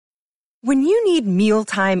When you need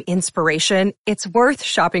mealtime inspiration, it's worth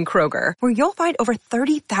shopping Kroger, where you'll find over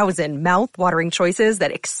 30,000 mouth-watering choices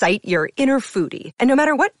that excite your inner foodie. And no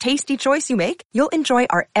matter what tasty choice you make, you'll enjoy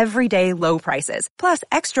our everyday low prices, plus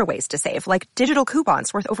extra ways to save, like digital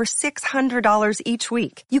coupons worth over $600 each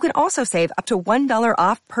week. You can also save up to $1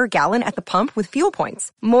 off per gallon at the pump with fuel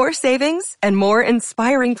points. More savings and more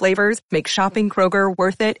inspiring flavors make shopping Kroger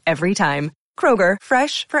worth it every time. Kroger,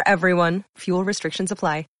 fresh for everyone. Fuel restrictions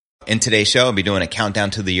apply. In today's show, I'll be doing a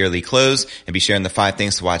countdown to the yearly close and be sharing the 5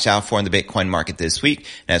 things to watch out for in the Bitcoin market this week.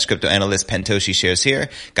 And as crypto analyst Pentoshi shares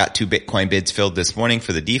here, got 2 Bitcoin bids filled this morning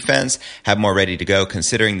for the defense, have more ready to go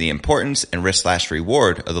considering the importance and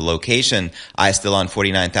risk/reward of the location. I still on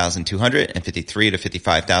 49,200 and 53 to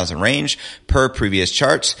 55,000 range per previous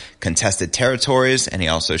charts, contested territories, and he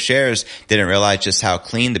also shares, didn't realize just how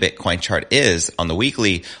clean the Bitcoin chart is on the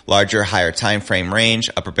weekly, larger, higher time frame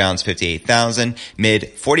range, upper bounds 58,000, mid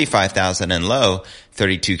 45,000 and low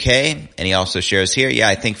 32K. And he also shares here,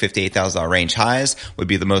 I think $58,000 range highs would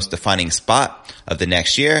be the most defining spot of the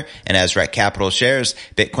next year. And as Rec Capital shares,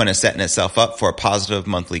 Bitcoin is setting itself up for a positive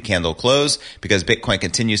monthly candle close because Bitcoin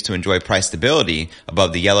continues to enjoy price stability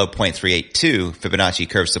above the yellow 0.382 Fibonacci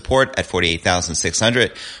curve support at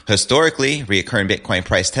 48,600. Historically, reoccurring Bitcoin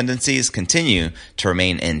price tendencies continue to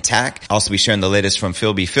remain intact. I'll also be sharing the latest from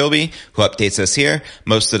Philby, who updates us here.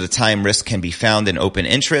 Most of the time, risk can be found in open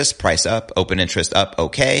interest, price up, open interest up,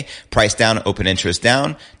 okay. Price down, open interest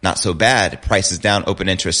down, not so bad. Price is down, open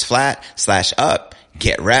interest flat / up.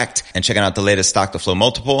 Get wrecked. And checking out the latest stock to flow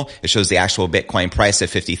multiple, it shows the actual Bitcoin price at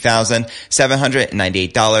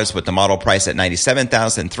 $50,798 with the model price at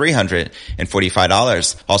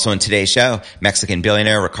 $97,345. Also in today's show, Mexican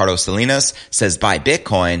billionaire Ricardo Salinas says buy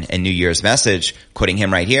Bitcoin in New Year's message. Quoting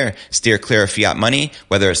him right here, steer clear of fiat money,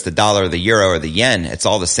 whether it's the dollar, the euro, or the yen, it's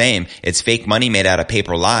all the same. It's fake money made out of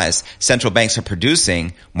paper lies. Central banks are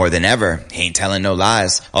producing more than ever. He ain't telling no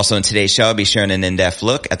lies. Also in today's show, I'll be sharing an in-depth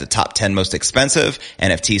look at the top 10 most expensive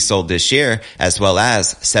NFTs sold this year, as well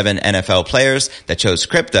as 7 NFL players that chose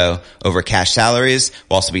crypto over cash salaries.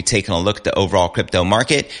 We'll also be taking a look at the overall crypto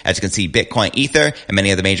market. As you can see, Bitcoin, Ether, and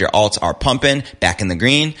many of the major alts are pumping back in the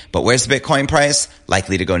green. But where's the Bitcoin price?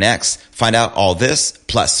 Likely to go next. Find out all this,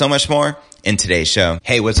 plus so much more, in today's show.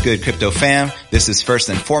 Hey, what's good, crypto fam? This is first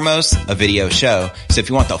and foremost a video show. So if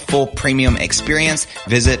you want the full premium experience,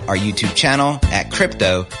 visit our YouTube channel at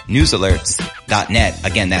cryptonewsalerts.net.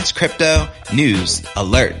 Again, that's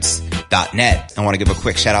cryptonewsalerts.net. I want to give a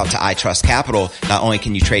quick shout out to iTrust Capital. Not only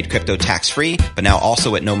can you trade crypto tax free, but now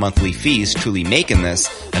also at no monthly fees, truly making this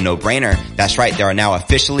a no-brainer. That's right. There are now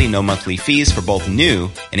officially no monthly fees for both new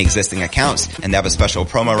and existing accounts. And they have a special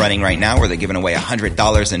promo running right now where they're giving away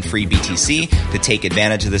 $100 in free BTC. To take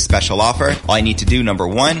advantage of this special offer, all I need to do, number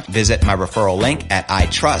 1, visit my referral link at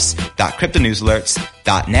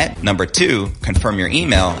itrust.cryptonewsalerts.net. Number 2, confirm your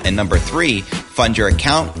email. And number 3, fund your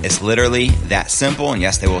account. It's literally that simple. And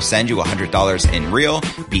yes, they will send you $100 in real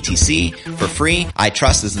BTC for free.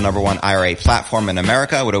 iTrust is the number 1 IRA platform in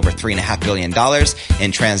America with over $3.5 billion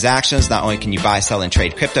in transactions. Not only can you buy, sell, and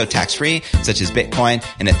trade crypto tax-free, such as Bitcoin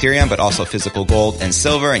and Ethereum, but also physical gold and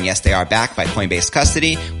silver. And yes, they are backed by Coinbase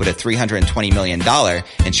Custody with a $320 million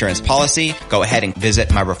insurance policy. Go ahead and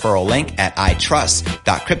visit my referral link at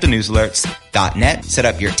itrust.cryptonewsalerts.net. Set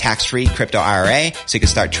up your tax-free crypto IRA so you can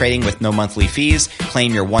start trading with no monthly fees.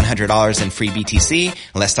 Claim your $100 in free BTC, and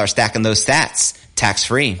let's start stacking those stats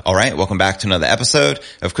tax-free. All right, welcome back to another episode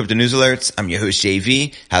of Crypto News Alerts. I'm your host,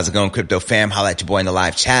 JV. How's it going, crypto fam? Holla at your boy in the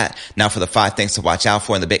live chat. Now for the 5 things to watch out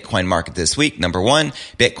for in the Bitcoin market this week. Number 1,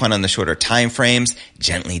 Bitcoin on the shorter time frames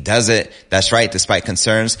gently does it. That's right, despite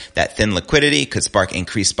concerns that thin liquidity could spark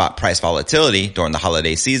increased spot price volatility during the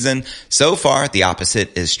holiday season. So far, the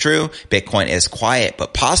opposite is true. Bitcoin is quiet,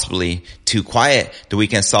 but possibly too quiet. The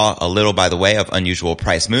weekend saw a little by the way of unusual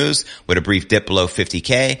price moves with a brief dip below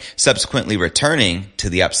 50K, subsequently returning to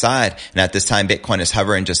the upside. And at this time, Bitcoin is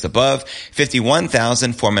hovering just above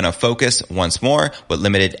 51,000, forming a focus once more with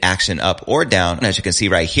limited action up or down. And as you can see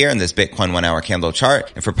right here in this Bitcoin 1 hour candle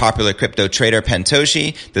chart. And for popular crypto trader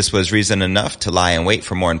Pentoshi, this was reason enough to lie in wait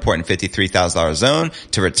for more important $53,000 zone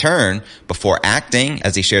to return before acting.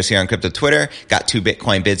 As he shares here on crypto Twitter, got 2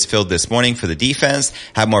 Bitcoin bids filled this morning for the defense,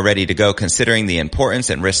 have more ready to go considering the importance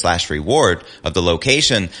and risk/reward of the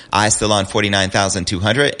location, eyes still on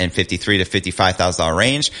 $49,200 and $53,000 to $55,000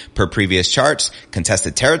 range per previous charts,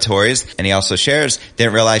 contested territories. And he also shares,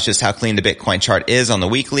 didn't realize just how clean the Bitcoin chart is on the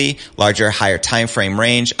weekly, larger, higher time frame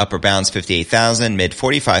range, upper bounds 58,000, mid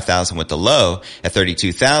 45,000 with the low at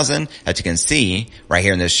 32,000. As you can see right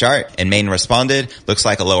here in this chart. And Main responded, looks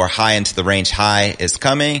like a lower high into the range high is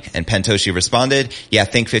coming. And Pentoshi responded, yeah, I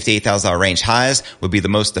think $58,000 range highs would be the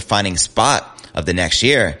most defining spot of the next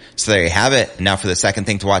year. So there you have it. And now for the second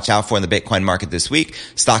thing to watch out for in the Bitcoin market this week,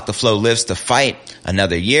 stock to flow lives to fight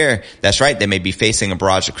another year. That's right. They may be facing a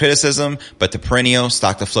barrage of criticism, but the perennial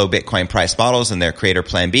stock to flow Bitcoin price models and their creator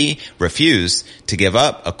Plan B refuse to give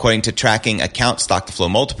up. According to tracking account stock to flow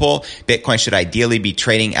multiple, Bitcoin should ideally be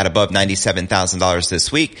trading at above $97,000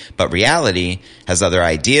 this week, but reality has other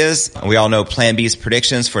ideas. And we all know Plan B's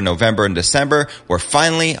predictions for November and December were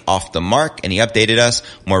finally off the mark, and he updated us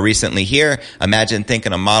more recently here. Imagine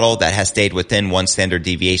thinking a model that has stayed within one standard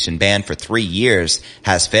deviation band for 3 years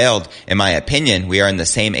has failed. In my opinion, we are in the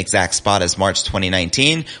same exact spot as March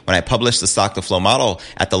 2019 when I published the stock to flow model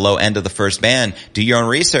at the low end of the first band. Do your own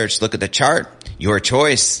research. Look at the chart. Your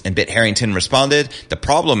choice. And Bit Harrington responded, the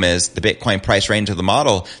problem is the Bitcoin price range of the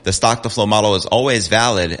model. The stock to flow model is always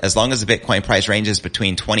valid as long as the Bitcoin price ranges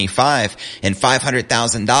between $25,000 and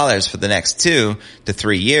 $500,000 for the next 2 to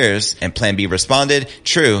 3 years. And Plan B responded,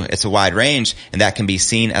 true, it's a wide range and that can be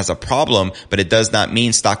seen as a problem, but it does not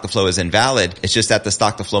mean stock to flow is invalid. It's just that the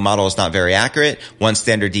stock to flow model is not very accurate. One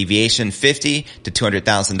standard deviation, $50,000 to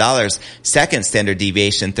 $200,000. Second standard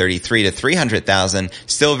deviation, $33,000 to $300,000.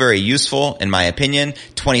 Still very useful in my opinion.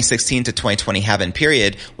 2016 to 2020 halving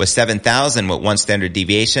period was 7,000 with one standard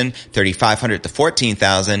deviation, 3,500 to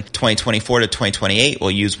 14,000. 2024 to 2028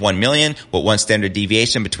 will use 1 million with one standard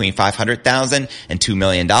deviation between 500,000 and $2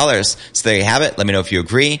 million. So there you have it. Let me know if you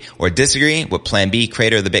agree or disagree with Plan B,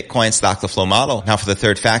 creator of the Bitcoin stock to flow model. Now for the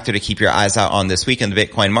third factor to keep your eyes out on this week in the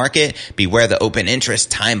Bitcoin market, beware the open interest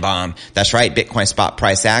time bomb. That's right. Bitcoin spot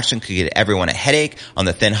price action could get everyone a headache on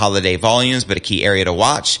the thin holiday volumes, but a key area to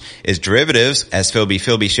watch is derivatives. As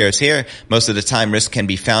Philby shares here, most of the time risk can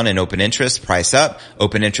be found in open interest. Price up,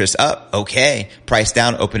 open interest up, okay. Price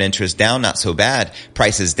down, open interest down, not so bad.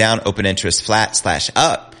 Price is down, open interest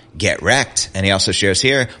flat/up. Get wrecked. And he also shares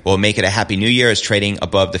here, we'll make it a happy new year as trading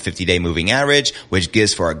above the 50-day moving average, which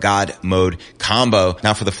gives for a God mode combo.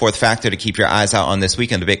 Now for the fourth factor to keep your eyes out on this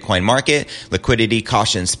week in the Bitcoin market, liquidity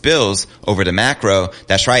caution spills over to macro.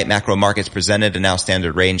 That's right. Macro markets presented a now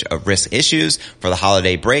standard range of risk issues for the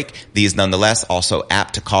holiday break. These nonetheless also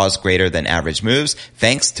apt to cause greater than average moves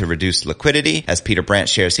thanks to reduced liquidity. As Peter Brandt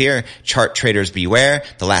shares here, chart traders beware.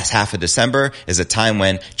 The last half of December is a time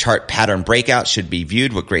when chart pattern breakouts should be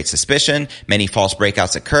viewed with great suspicion. Many false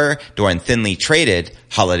breakouts occur during thinly traded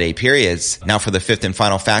holiday periods. Now for the fifth and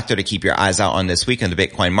final factor to keep your eyes out on this week in the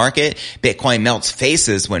Bitcoin market, Bitcoin melts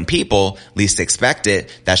faces when people least expect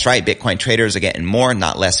it. That's right. Bitcoin traders are getting more,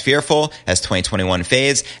 not less fearful as 2021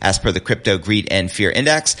 fades. As per the Crypto Greed and Fear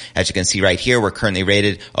Index, as you can see right here, we're currently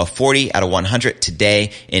rated a 40 out of 100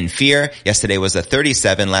 today in fear. Yesterday was a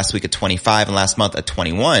 37, last week a 25, and last month a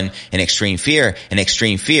 21 in extreme fear. And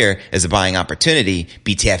extreme fear is a buying opportunity.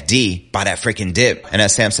 BTFD, buy that freaking dip. And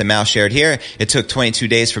as Samson Mao shared here, it took 22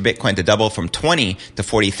 days for Bitcoin to double from 20 to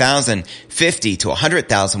 40,000. 50 to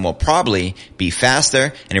 100,000 will probably be faster.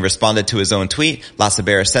 And he responded to his own tweet. Lots of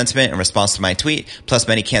bearish sentiment in response to my tweet. Plus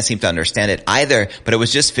many can't seem to understand it either, but it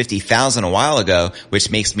was just 50,000 a while ago, which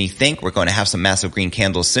makes me think we're going to have some massive green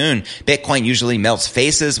candles soon. Bitcoin usually melts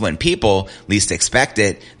faces when people least expect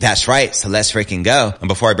it. That's right. So let's freaking go. And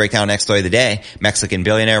before I break down next story of the day, Mexican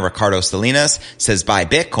billionaire Ricardo Salinas says buy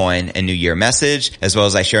Bitcoin, a New Year message, as well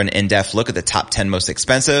as I share an in-depth look at the top 10 most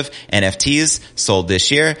expensive NFTs sold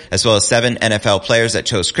this year, as well as 7 NFL players that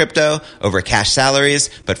chose crypto over cash salaries.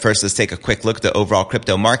 But first, let's take a quick look at the overall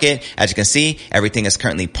crypto market. As you can see, everything is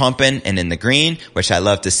currently pumping and in the green, which I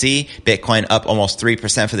love to see. Bitcoin up almost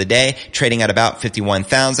 3% for the day, trading at about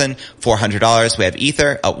 $51,400. We have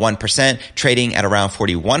Ether up 1%, trading at around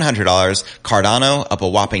 $4,100. Cardano up a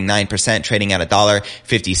whopping 9%, trading at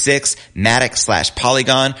 $1.56.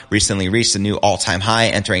 Matic/Polygon recently reached a new all-time high,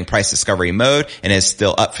 entering price discovery mode, and is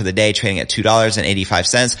still up for the day, trading at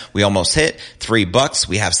 $2.85. We almost hit $3.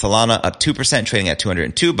 We have Solana up 2%, trading at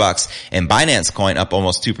 $202, and Binance Coin up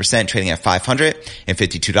almost 2%, trading at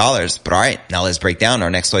 $552. But alright, now let's break down our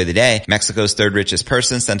next story of the day. Mexico's third richest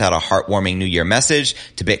person sent out a heartwarming New Year message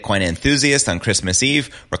to Bitcoin enthusiasts on Christmas Eve.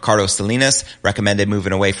 Ricardo Salinas recommended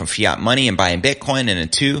moving away from fiat money and buying Bitcoin. In a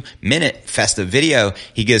 2-minute festive video,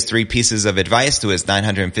 he gives 3 pieces of advice to his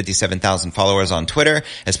 957,000 followers on Twitter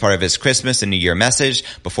as part of his Christmas and New Year message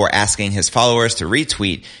before asking his followers to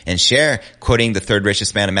retweet and share, quoting the third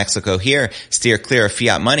richest man in Mexico here, "Steer clear of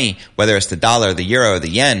fiat money, whether it's the dollar, the euro, or the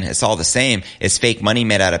yen, it's all the same. It's fake money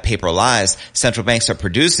made out of paper lies. Central banks are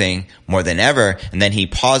producing more than ever." And then he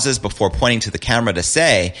pauses before pointing to the camera to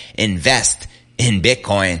say, "Invest in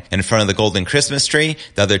Bitcoin." In front of the golden Christmas tree,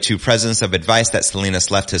 the other two presents of advice that Salinas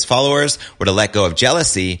left his followers were to let go of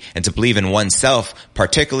jealousy and to believe in oneself,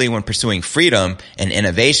 particularly when pursuing freedom and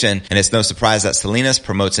innovation. And it's no surprise that Salinas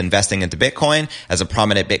promotes investing into Bitcoin as a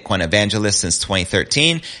prominent Bitcoin evangelist since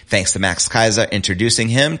 2013, thanks to Max Keiser introducing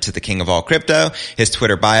him to the king of all crypto. His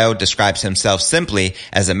Twitter bio describes himself simply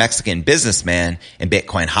as a Mexican businessman and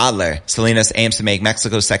Bitcoin hodler. Salinas aims to make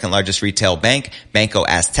Mexico's second largest retail bank, Banco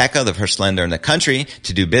Azteca, the first lender in the country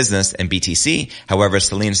to do business in BTC. However,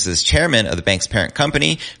 Salinas is chairman of the bank's parent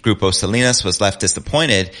company, Grupo Salinas, was left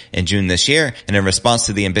disappointed in June this year. And in response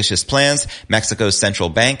to the ambitious plans, Mexico's central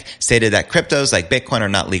bank stated that cryptos like Bitcoin are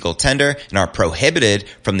not legal tender and are prohibited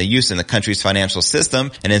from the use in the country's financial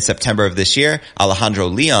system. And in September of this year, Alejandro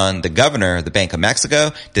Leon, the governor of the Bank of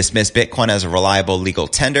Mexico, dismissed Bitcoin as a reliable legal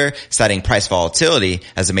tender, citing price volatility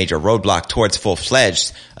as a major roadblock towards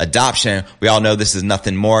full-fledged adoption. We all know this is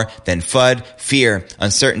nothing more than FUD, fear,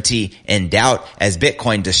 uncertainty, and doubt as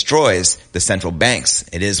Bitcoin destroys the central banks.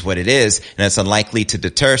 It is what it is, and it's unlikely to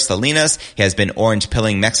deter Salinas. He has been orange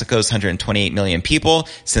pilling Mexico's 128 million people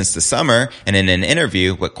since the summer, and in an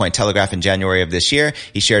interview with Cointelegraph in January of this year,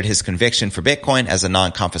 he shared his conviction for Bitcoin as a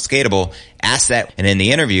non-confiscatable asset. And in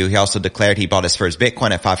the interview, he also declared he bought his first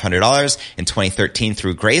Bitcoin at $500 in 2013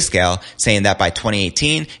 through Grayscale, saying that by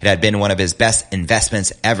 2018, it had been one of his best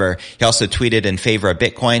investments ever. He also tweeted in favor of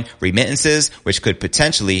Bitcoin remittances, which could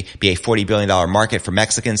potentially be a $40 billion market for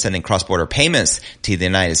Mexicans sending cross-border payments to the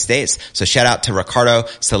United States. So shout out to Ricardo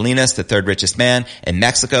Salinas, the third richest man in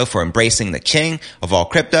Mexico, for embracing the king of all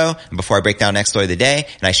crypto. And before I break down next story of the day,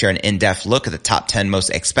 and I share an in-depth look at the top 10 most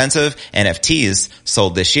expensive NFTs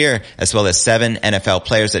sold this year, as well as 7 NFL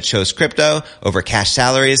players that chose crypto over cash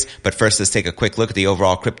salaries. But first, let's take a quick look at the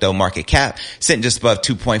overall crypto market cap, sitting just above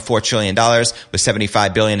 $2.4 trillion with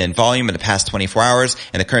 $75 billion in volume in the past 24 hours.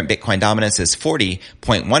 And the current Bitcoin dominance is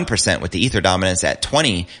 40.1%, with the Ether dominance at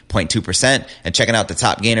 20.2%. And checking out the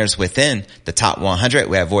top gainers within the top 100,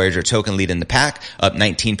 we have Voyager Token leading the pack, up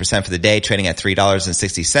 19% for the day, trading at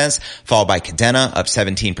 $3.60, followed by Cadena, up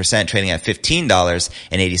 17%, trading at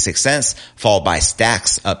 $15.86, followed by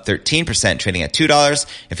Stacks, up 13%, trading at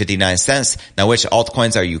 $2.59. Now, which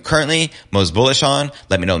altcoins are you currently most bullish on?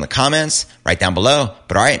 Let me know in the comments right down below.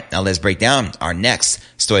 But all right, now let's break down our next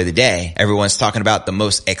story of the day. Everyone's talking about the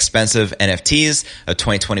most expensive NFTs of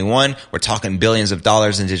 2021. We're talking billions of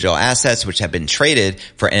dollars in digital assets, which have been traded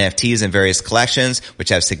for NFTs in various collections, which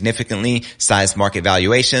have significantly sized market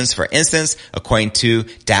valuations. For instance, according to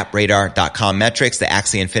DappRadar.com metrics, the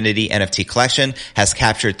Axie Infinity NFT collection has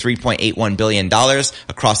captured $3.81 billion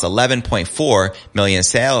across 11.4 million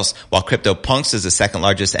sales, while CryptoPunks is the second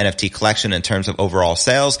largest NFT collection in terms of overall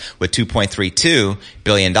sales with $2.32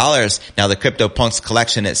 billion. Now, the CryptoPunks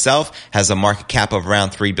collection itself has a market cap of around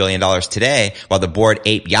 $3 billion today, while the Bored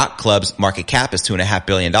Ape Yacht Club's market cap is $2.5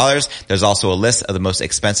 billion. There's also a list of the most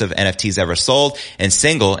expensive NFTs ever sold and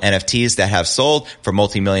single NFTs that have sold for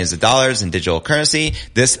multi-millions of dollars in digital currency.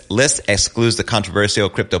 This list excludes the controversial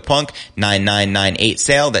CryptoPunk 9998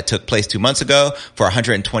 sale that took place 2 months ago for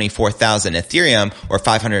 124,000 Ethereum or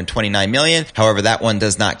 $529 million. However, that one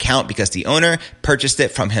does not count because the owner purchased it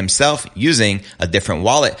from himself using a different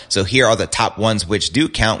wallet. So here are the top ones which do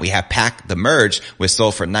count. We have Pack the Merge, which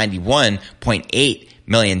sold for $91.8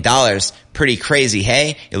 million. Pretty crazy,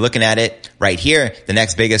 hey? You're looking at it right here. The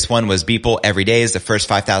next biggest one was Beeple Every Days, the first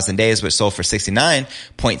 5,000 days, which sold for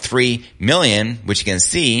 $69.3 million, which you can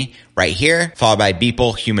see right here, followed by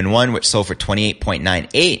Beeple Human One, which sold for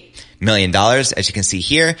 $28.98 million, as you can see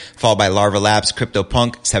here, followed by Larva Labs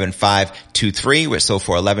CryptoPunk 7523, which sold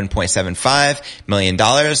for $11.75 million,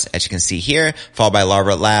 as you can see here, followed by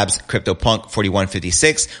Larva Labs CryptoPunk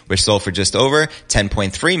 4156, which sold for just over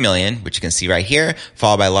 $10.3 million, which you can see right here,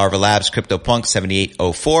 followed by Larva Labs CryptoPunk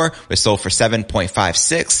 7804, which sold for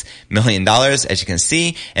 $7.56 million, as you can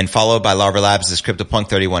see, and followed by Larva Labs' CryptoPunk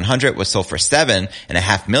 3100, which sold for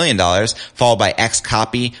 $7.5 million, followed by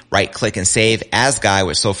Xcopy Right Click and Save Asguy,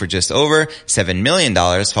 which sold for just over $7 million,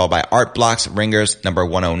 followed by Artblocks Ringers number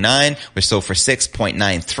 109, which sold for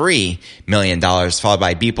 $6.93 million, followed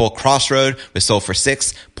by Beeple Crossroad, which sold for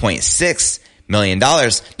 $6.6 million.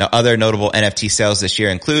 Now, other notable NFT sales this year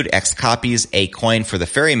include X Copies, a coin for the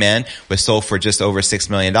Ferryman, was sold for just over $6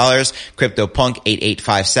 million. CryptoPunk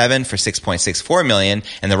 8857 for $6.64 million,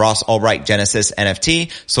 and the Ross Ulbright Genesis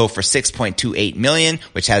NFT sold for $6.28 million,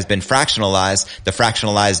 which has been fractionalized. The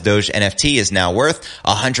fractionalized Doge NFT is now worth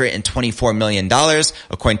 $124 million,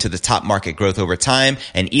 according to the top market growth over time.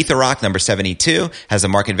 And EtherRock number 72 has a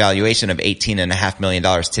market valuation of $18.5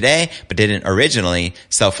 million today, but didn't originally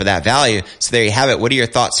sell for that value. So there you have it. What are your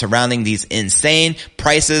thoughts surrounding these insane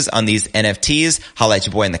prices on these NFTs? Holla at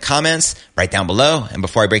your boy in the comments right down below. And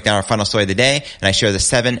before I break down our final story of the day and I share the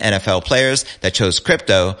 7 NFL players that chose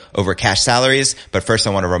crypto over cash salaries, but first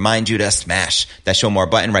I want to remind you to smash that show more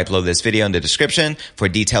button right below this video in the description for a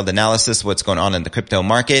detailed analysis of what's going on in the crypto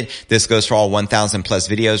market. This goes for all 1,000 plus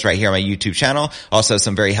videos right here on my YouTube channel. Also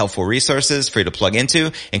some very helpful resources for you to plug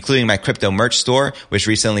into, including my crypto merch store, which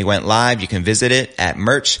recently went live. You can visit it at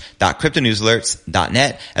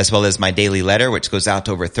merch.cryptonewsalerts.net, as well as my daily letter, which goes out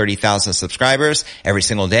to over 30,000 subscribers every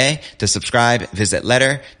single day. To subscribe, visit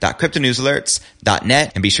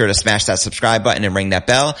letter.cryptonewsalerts.net and be sure to smash that subscribe button and ring that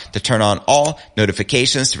bell to turn on all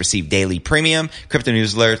notifications to receive daily premium crypto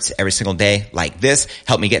news alerts every single day like this.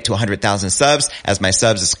 Help me get to 100,000 subs, as my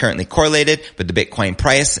subs is currently correlated with the Bitcoin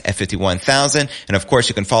price at 51,000. And of course,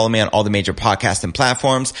 you can follow me on all the major podcasting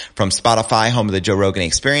platforms, from Spotify, home of the Joe Rogan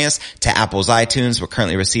Experience, to Apple's iTunes. We're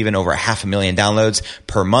currently receiving over 500,000 downloads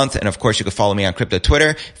per month. And of course, you can follow me on crypto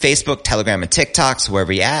Twitter, Facebook, Telegram, and TikTok. So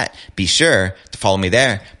wherever you're at, be sure to follow me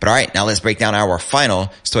there. But all right, now let's break down our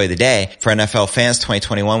final story of the day. For NFL fans,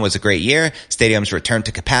 2021 was a great year. Stadiums returned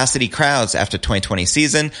to capacity. Crowds after 2020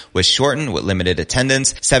 season was shortened with limited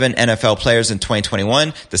attendance. 7 NFL players in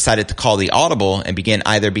 2021 decided to call the audible and begin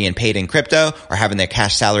either being paid in crypto or having their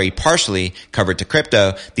cash salary partially covered to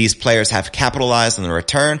crypto. These players have capitalized on the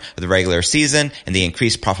return of the regular season and the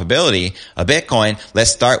increased profitability of Bitcoin.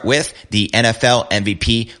 Let's start with the NFL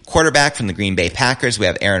MVP quarterback from the Green Bay Packers. We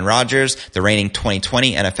have Aaron Rodgers, the reigning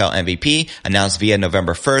 2020 NFL MVP, announced via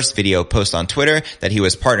November 1st video post on Twitter that he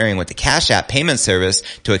was partnering with the Cash App payment service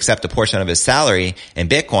to accept a portion of his salary in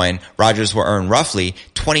Bitcoin. Rodgers will earn roughly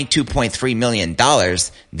 $22.3 million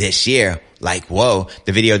this year. Like, whoa.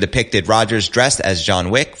 The video depicted Rodgers dressed as John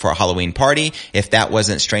Wick for a Halloween party. If that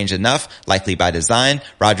wasn't strange enough, likely by design,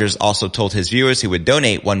 Rodgers also told his viewers he would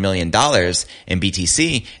donate $1 million in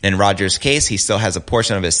BTC. And in Rodgers' case, he still has a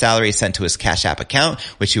portion of his salary sent to his Cash App account,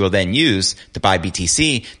 which he will then use to buy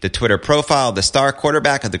BTC. The Twitter profile of the star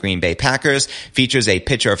quarterback of the Green Bay Packers features a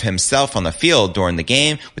picture of himself on the field during the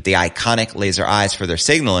game with the iconic laser eyes, further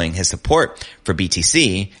signaling his support for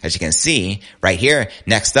BTC, as you can see right here.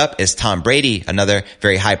 Next up is Tom Brady, another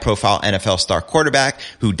very high-profile NFL star quarterback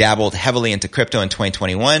who dabbled heavily into crypto in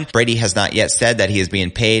 2021. Brady has not yet said that he is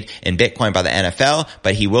being paid in Bitcoin by the NFL,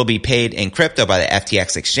 but he will be paid in crypto by the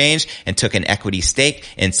FTX exchange and took an equity stake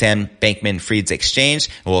in Sam Bankman-Fried's exchange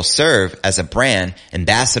and will serve as a brand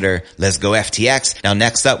ambassador. Let's go FTX. Now,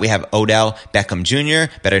 next up, we have Odell Beckham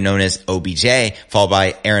Jr., better known as OBJ, followed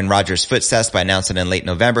by Aaron Rodgers' footsteps by announcing in late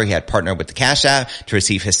November he had partnered with the Cash App to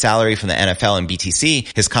receive his salary from the NFL in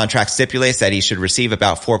BTC. His contract stipulates that he should receive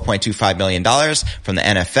about $4.25 million from the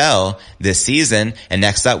NFL this season. And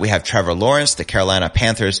next up, we have Trevor Lawrence, the Carolina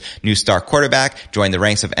Panthers' new star quarterback, joined the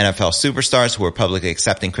ranks of NFL superstars who are publicly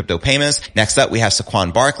accepting crypto payments. Next up, we have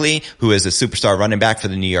Saquon Barkley, who is a superstar running back for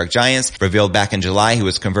the New York Giants. Revealed back in July he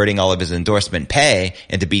was converting all of his endorsement pay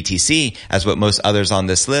into BTC. As with most others on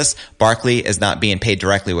this list, Barkley is not being paid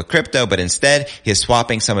directly with crypto, but instead he is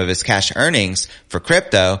swapping some of his cash earnings for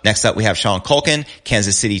crypto. Next up, we have Sean Culkin,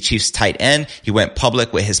 Kansas City Chiefs tight end. He went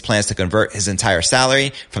public with his plans to convert his entire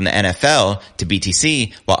salary from the NFL to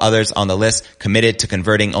BTC, while others on the list committed to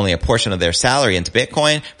converting only a portion of their salary into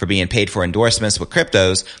Bitcoin for being paid for endorsements with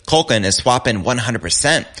cryptos. Culkin is swapping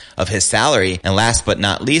 100% of his salary. And last but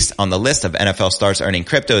not least on the list of NFL stars earning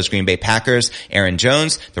crypto is Green Bay Packers' Aaron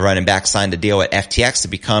Jones. The running back signed a deal at FTX to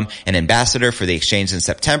become an ambassador for the exchange in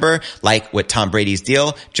September. Like with Tom Brady's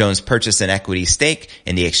deal, Jones purchased an equity stake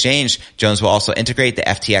in the exchange. Jones will also integrate the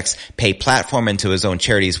FTX Pay platform into his own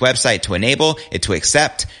charity's website to enable it to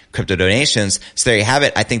accept crypto donations. So there you have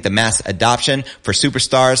it. I think the mass adoption for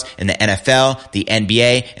superstars in the NFL, the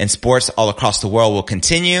NBA, and sports all across the world will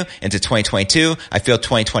continue into 2022. I feel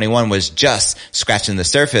 2021 was just scratching the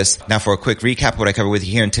surface. Now for a quick recap of what I covered with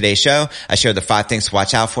you here in today's show, I shared the 5 things to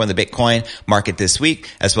watch out for in the Bitcoin market this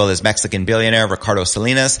week, as well as Mexican billionaire Ricardo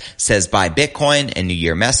Salinas says buy Bitcoin and New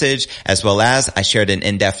Year message, as well as I shared an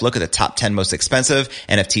in-depth look at the top 10 most expensive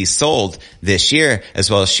NFTs sold this year,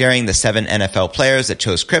 as well as sharing the 7 NFL players that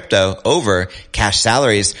chose crypto over cash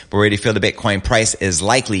salaries. But where do you feel the Bitcoin price is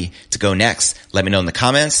likely to go next? Let me know in the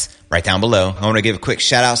comments right down below. I want to give quick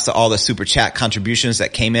shout outs to all the super chat contributions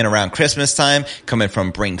that came in around Christmas time, coming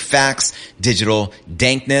from Bring Facts, Digital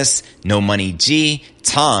Dankness, No Money G,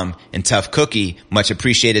 Tom, and Tough Cookie. Much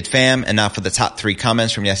appreciated, fam. And now for the top 3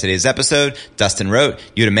 comments from yesterday's episode. Dustin wrote,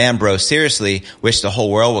 "You the man, bro. Seriously. Wish the whole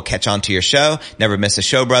world will catch on to your show. Never miss a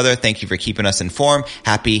show, brother. Thank you for keeping us informed.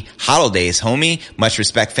 Happy holidays, homie. Much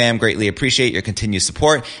respect, fam. Greatly appreciate your continued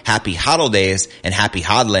support. Happy holidays and happy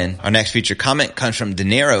hodlin." Our next featured comment comes from De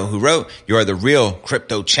Niro, who wrote, "You are the real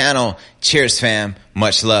crypto channel. Cheers, fam.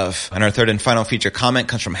 Much love." And our third and final feature comment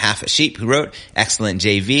comes from Half a Sheep, who wrote, "Excellent,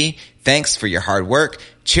 JV. Thanks for your hard work.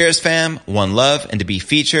 Cheers, fam. One love. And to be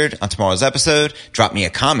featured on tomorrow's episode, drop me a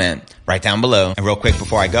comment right down below." And real quick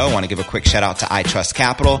before I go, I want to give a quick shout out to iTrust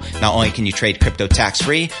Capital. Not only can you trade crypto tax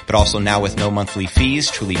free, but also now with no monthly fees,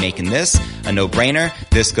 truly making this a no-brainer.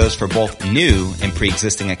 This goes for both new and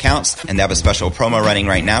pre-existing accounts. And they have a special promo running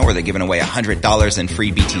right now where they're giving away $100 in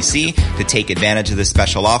free BTC. To take advantage of this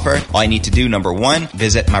special offer, all I need to do, number 1,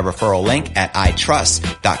 visit my referral link at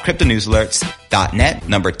itrust.cryptonewsalerts.net.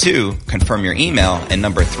 Number 2, confirm your email. And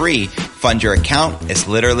number 3, fund your account. It's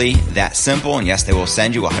literally that simple. And yes, they will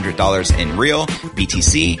send you $100 in real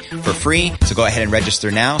BTC for free. So go ahead and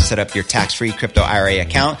register now. Set up your tax-free crypto IRA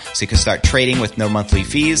account so you can start trading with no monthly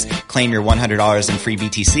fees. Claim your $100 in free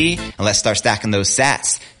BTC. And let's start stacking those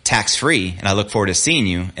sats tax-free. And I look forward to seeing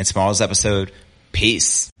you in tomorrow's episode.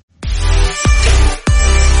 Peace.